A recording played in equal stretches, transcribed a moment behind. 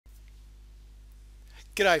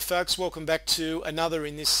G'day folks, welcome back to another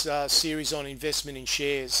in this series on investment in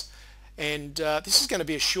shares. And this is going to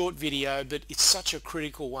be a short video, but it's such a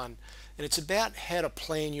critical one, and it's about how to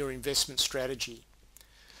plan your investment strategy.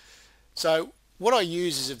 So what I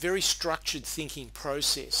use is a very structured thinking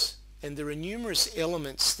process, and there are numerous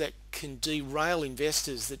elements that can derail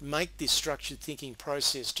investors that make this structured thinking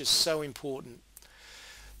process just so important.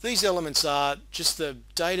 These elements are just the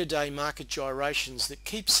day-to-day market gyrations that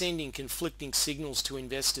keep sending conflicting signals to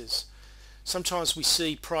investors. Sometimes we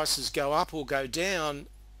see prices go up or go down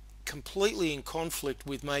completely in conflict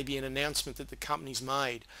with maybe an announcement that the company's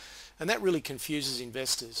made, and that really confuses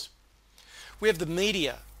investors. We have the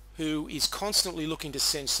media, who is constantly looking to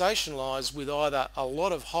sensationalize with either a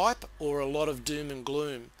lot of hype or a lot of doom and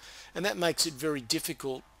gloom, and that makes it very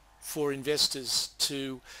difficult for investors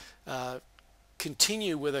to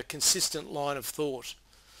continue with a consistent line of thought.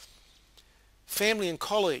 Family and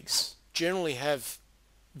colleagues generally have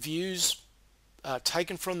views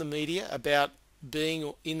taken from the media about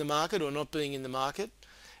being in the market or not being in the market,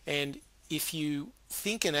 and if you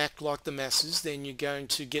think and act like the masses, then you're going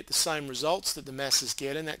to get the same results that the masses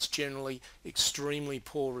get, and that's generally extremely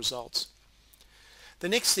poor results. The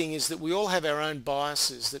next thing is that we all have our own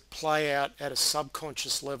biases that play out at a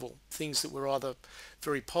subconscious level, things that we're either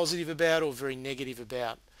very positive about or very negative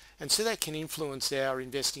about, and so that can influence our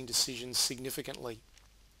investing decisions significantly.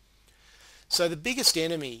 So the biggest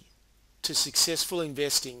enemy to successful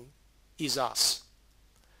investing is us.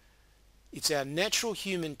 It's our natural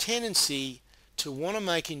human tendency to want to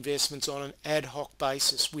make investments on an ad hoc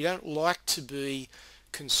basis. We don't like to be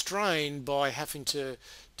constrained by having to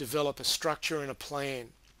develop a structure and a plan.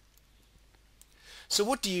 So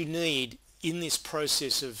what do you need in this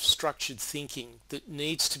process of structured thinking that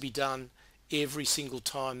needs to be done every single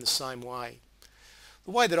time the same way?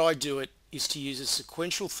 The way that I do it is to use a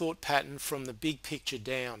sequential thought pattern from the big picture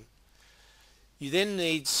down. You then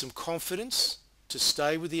need some confidence to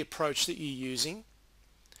stay with the approach that you're using,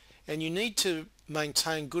 and you need to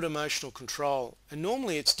maintain good emotional control, and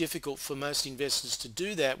normally it's difficult for most investors to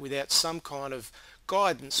do that without some kind of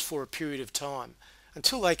guidance for a period of time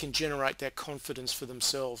until they can generate that confidence for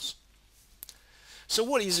themselves. So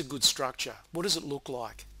what is a good structure? What does it look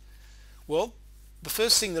like? Well, the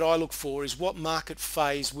first thing that I look for is what market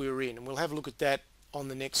phase we're in, and we'll have a look at that on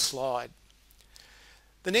the next slide.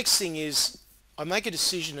 The next thing is I make a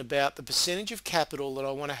decision about the percentage of capital that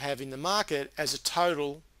I want to have in the market as a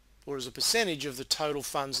total or as a percentage of the total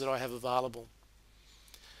funds that I have available.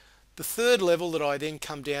 The third level that I then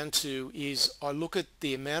come down to is I look at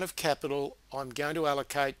the amount of capital I'm going to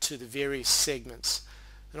allocate to the various segments,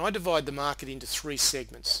 and I divide the market into three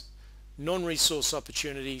segments: non-resource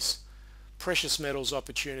opportunities, precious metals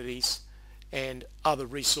opportunities, and other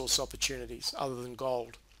resource opportunities other than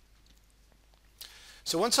gold.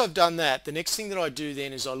 So once I've done that, the next thing that I do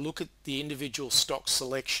then is I look at the individual stock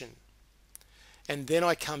selection, and then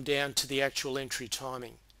I come down to the actual entry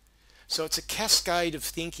timing. So it's a cascade of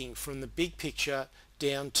thinking from the big picture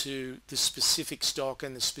down to the specific stock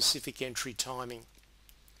and the specific entry timing.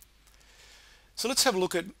 So let's have a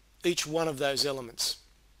look at each one of those elements.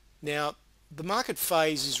 Now, the market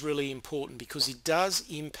phase is really important because it does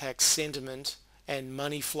impact sentiment and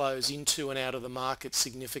money flows into and out of the market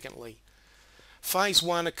significantly. Phase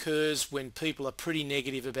 1 occurs when people are pretty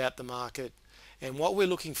negative about the market, and what we're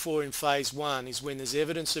looking for in phase 1 is when there's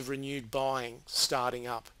evidence of renewed buying starting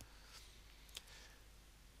up.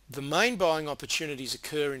 The main buying opportunities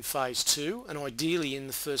occur in phase 2, and ideally in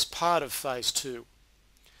the first part of phase 2.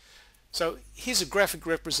 So here's a graphic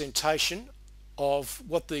representation of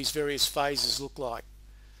what these various phases look like.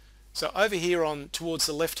 So over here on towards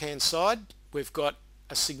the left hand side, we've got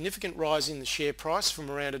a significant rise in the share price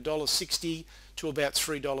from around $1.60 to about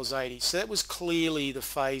 $3.80. So that was clearly the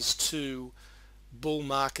phase 2 bull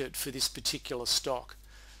market for this particular stock,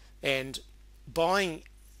 and buying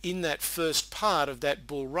in that first part of that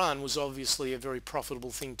bull run was obviously a very profitable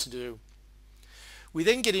thing to do. We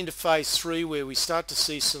then get into phase 3 where we start to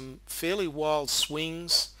see some fairly wild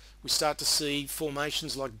swings. We start to see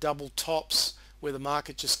formations like double tops where the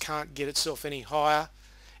market just can't get itself any higher,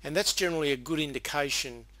 and that's generally a good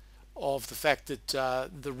indication of the fact that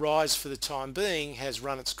the rise for the time being has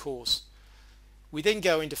run its course. We then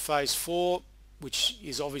go into phase 4, which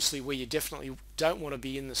is obviously where you definitely don't want to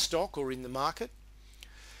be in the stock or in the market,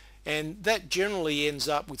 and that generally ends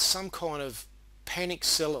up with some kind of panic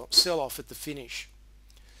sell-off at the finish.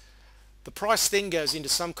 The price then goes into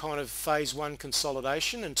some kind of phase 1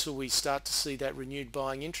 consolidation until we start to see that renewed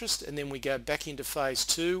buying interest, and then we go back into phase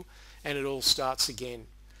 2 and it all starts again.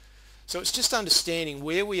 So it's just understanding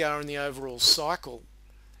where we are in the overall cycle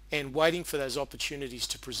and waiting for those opportunities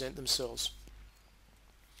to present themselves.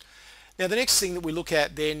 Now the next thing that we look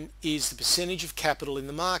at then is the percentage of capital in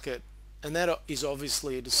the market, and that is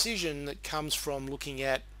obviously a decision that comes from looking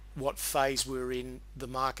at what phase we're in the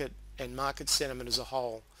market and market sentiment as a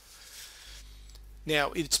whole.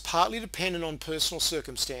 Now it's partly dependent on personal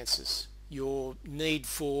circumstances, your need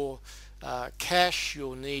for cash,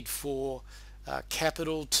 your need for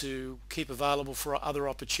capital to keep available for other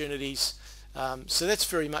opportunities. So that's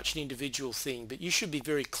very much an individual thing, but you should be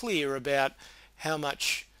very clear about how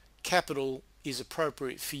much capital is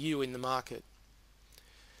appropriate for you in the market.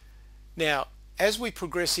 Now, as we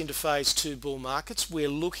progress into phase 2 bull markets, we're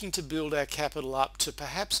looking to build our capital up to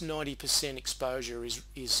perhaps 90% exposure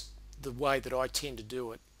is the way that I tend to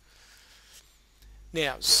do it.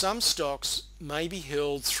 Now, some stocks may be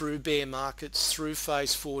held through bear markets, through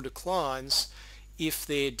phase 4 declines, if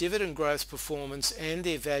their dividend growth performance and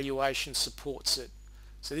their valuation supports it.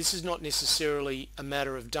 So this is not necessarily a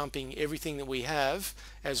matter of dumping everything that we have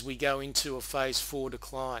as we go into a phase 4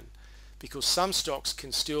 decline, because some stocks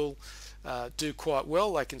can still do quite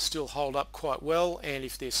well, they can still hold up quite well, and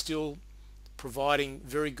if they're still providing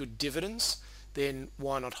very good dividends, then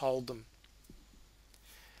why not hold them?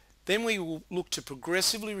 Then we will look to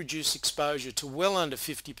progressively reduce exposure to well under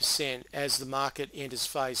 50% as the market enters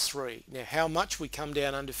phase 3. Now how much we come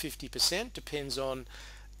down under 50% depends on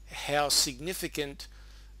how significant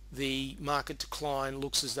the market decline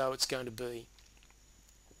looks as though it's going to be.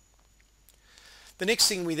 The next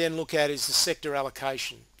thing we then look at is the sector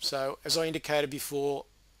allocation. So as I indicated before,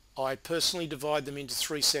 I personally divide them into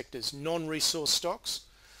 3 sectors: non-resource stocks,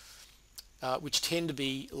 which tend to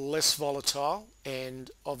be less volatile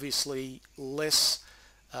and obviously less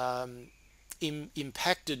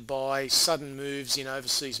impacted by sudden moves in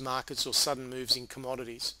overseas markets or sudden moves in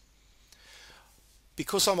commodities.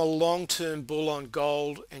 Because I'm a long-term bull on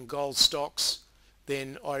gold and gold stocks,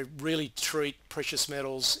 then I really treat precious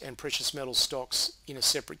metals and precious metal stocks in a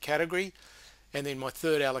separate category. And then my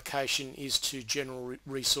third allocation is to general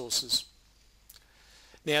resources.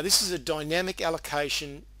 Now this is a dynamic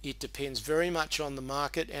allocation. It depends very much on the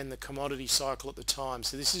market and the commodity cycle at the time.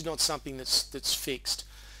 So this is not something that's fixed.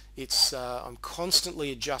 It's I'm constantly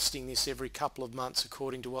adjusting this every couple of months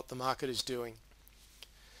according to what the market is doing.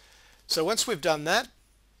 So once we've done that,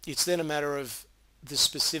 it's then a matter of the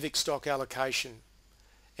specific stock allocation.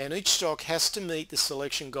 And each stock has to meet the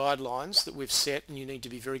selection guidelines that we've set, and you need to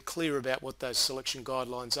be very clear about what those selection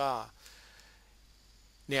guidelines are.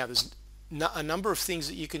 Now there's a number of things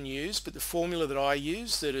that you can use, but the formula that I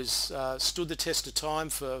use that has stood the test of time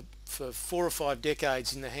for 4 or 5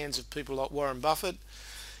 decades in the hands of people like Warren Buffett,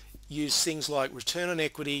 use things like return on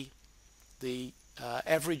equity, the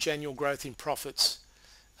average annual growth in profits,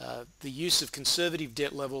 the use of conservative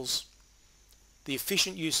debt levels, the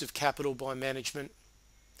efficient use of capital by management,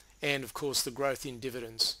 and of course the growth in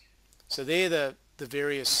dividends. So they're the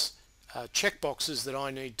various check boxes that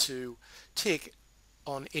I need to tick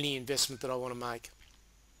on any investment that I want to make.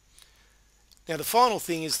 Now the final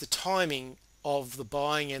thing is the timing of the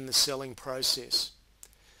buying and the selling process.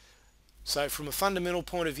 So from a fundamental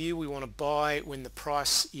point of view, we want to buy when the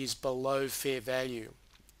price is below fair value.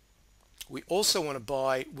 We also want to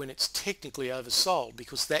buy when it's technically oversold,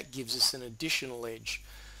 because that gives us an additional edge.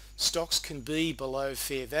 Stocks can be below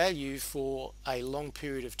fair value for a long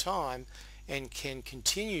period of time and can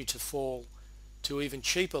continue to fall to even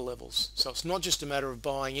cheaper levels. So it's not just a matter of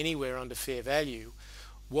buying anywhere under fair value.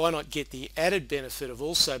 Why not get the added benefit of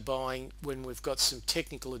also buying when we've got some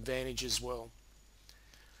technical advantage as well?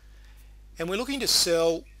 And we're looking to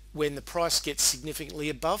sell when the price gets significantly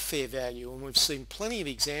above fair value, and we've seen plenty of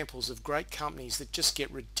examples of great companies that just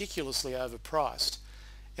get ridiculously overpriced,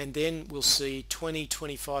 and then we'll see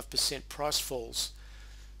 20-25% price falls.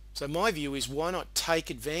 So my view is, why not take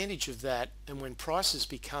advantage of that, and when prices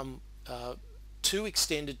become too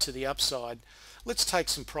extended to the upside, let's take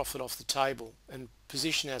some profit off the table and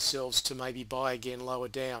position ourselves to maybe buy again lower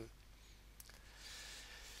down.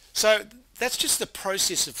 So that's just the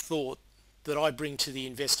process of thought that I bring to the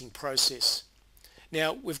investing process.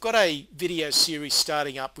 Now we've got a video series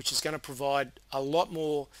starting up which is going to provide a lot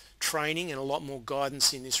more training and a lot more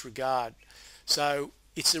guidance in this regard. So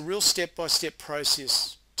it's a real step-by-step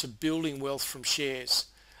process to building wealth from shares.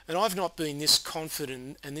 And I've not been this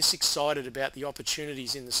confident and this excited about the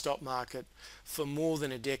opportunities in the stock market for more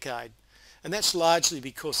than a decade. And that's largely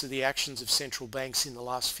because of the actions of central banks in the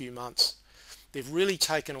last few months. They've really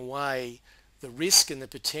taken away the risk and the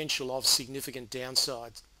potential of significant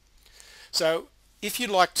downsides. So if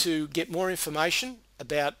you'd like to get more information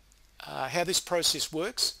about how this process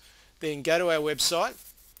works, then go to our website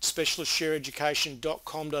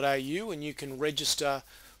specialistshareeducation.com.au, and you can register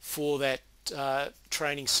for that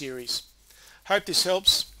training series. Hope this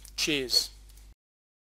helps. Cheers.